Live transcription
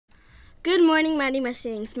Good morning, Mighty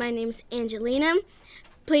Mustangs. My name is Angelina.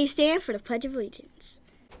 Please stand for the Pledge of Allegiance.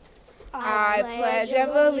 I pledge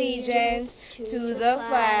of allegiance to the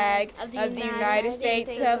flag of the United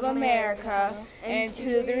States of America and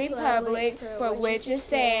to the republic for which it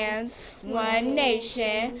stands, one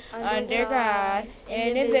nation, under God,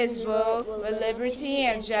 indivisible, with liberty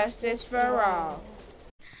and justice for all.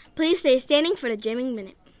 Please stay standing for the Jamming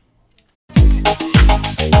Minute.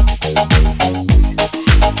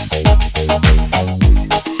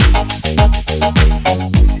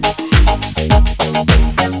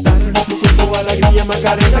 Alegría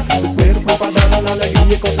Macarena, que tu cuerpo para dar la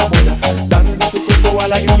alegría y cosa buena. Dale a tu cuerpo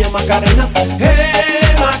alegría Macarena,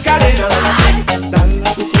 Macarena. Dale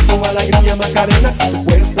a tu cuerpo alegría Macarena, que tu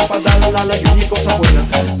cuerpo para dar la alegría y cosa buena.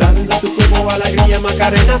 Dale a tu cuerpo alegría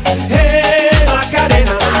Macarena,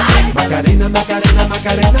 Macarena. Macarena, Macarena,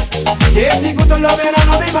 Macarena, que te gusta los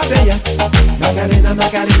veranos de Marbella. Macarena,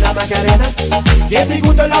 Macarena, Macarena, que te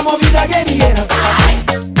gusta la movida guerrillera.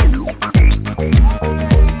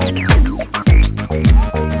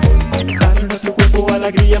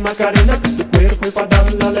 Alegría Macarena, que tu cuerpo es para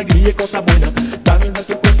dar la alegría y cosa buena. Dale a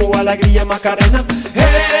tu cuerpo alegría Macarena,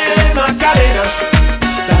 Macarena.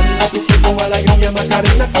 Dale a tu cuerpo alegría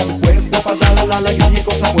Macarena, que tu cuerpo es para dar la alegría y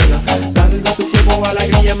cosa buena. Dale a tu cuerpo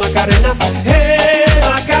alegría Macarena,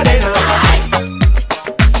 Macarena.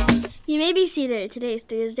 You may be seated. Today is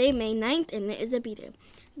Thursday, May 9th, and it is a B-Day.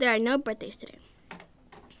 There are no birthdays today.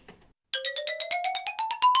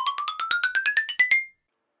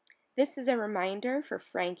 This is a reminder for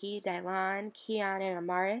Frankie, Dylan, Keon, and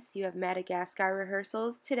Amaris. You have Madagascar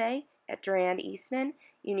rehearsals today at Durand Eastman.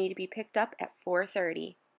 You need to be picked up at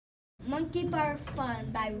 4:30. Monkey Bar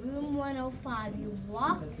Fun by Room 105. You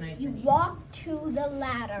walk to the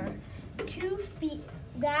ladder. 2 feet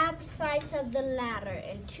grab sides of the ladder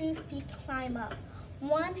and 2 feet climb up.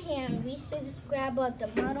 One hand reaches grab at the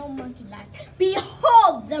metal monkey leg.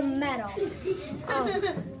 Behold the metal!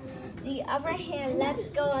 The other hand lets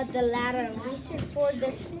go of the ladder and reaches for the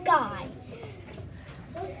sky.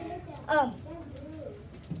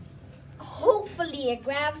 Hopefully it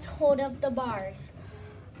grabs hold of the bars.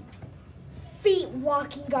 Feet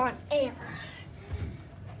walking on air.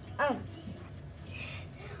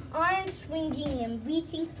 Arms swinging and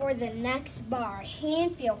reaching for the next bar.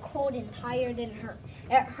 Hands feel cold and tired and hurt.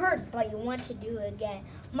 It hurt, but you want to do it again.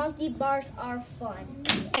 Monkey bars are fun.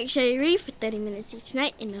 Make sure you read for 30 minutes each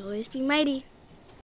night and always be mighty.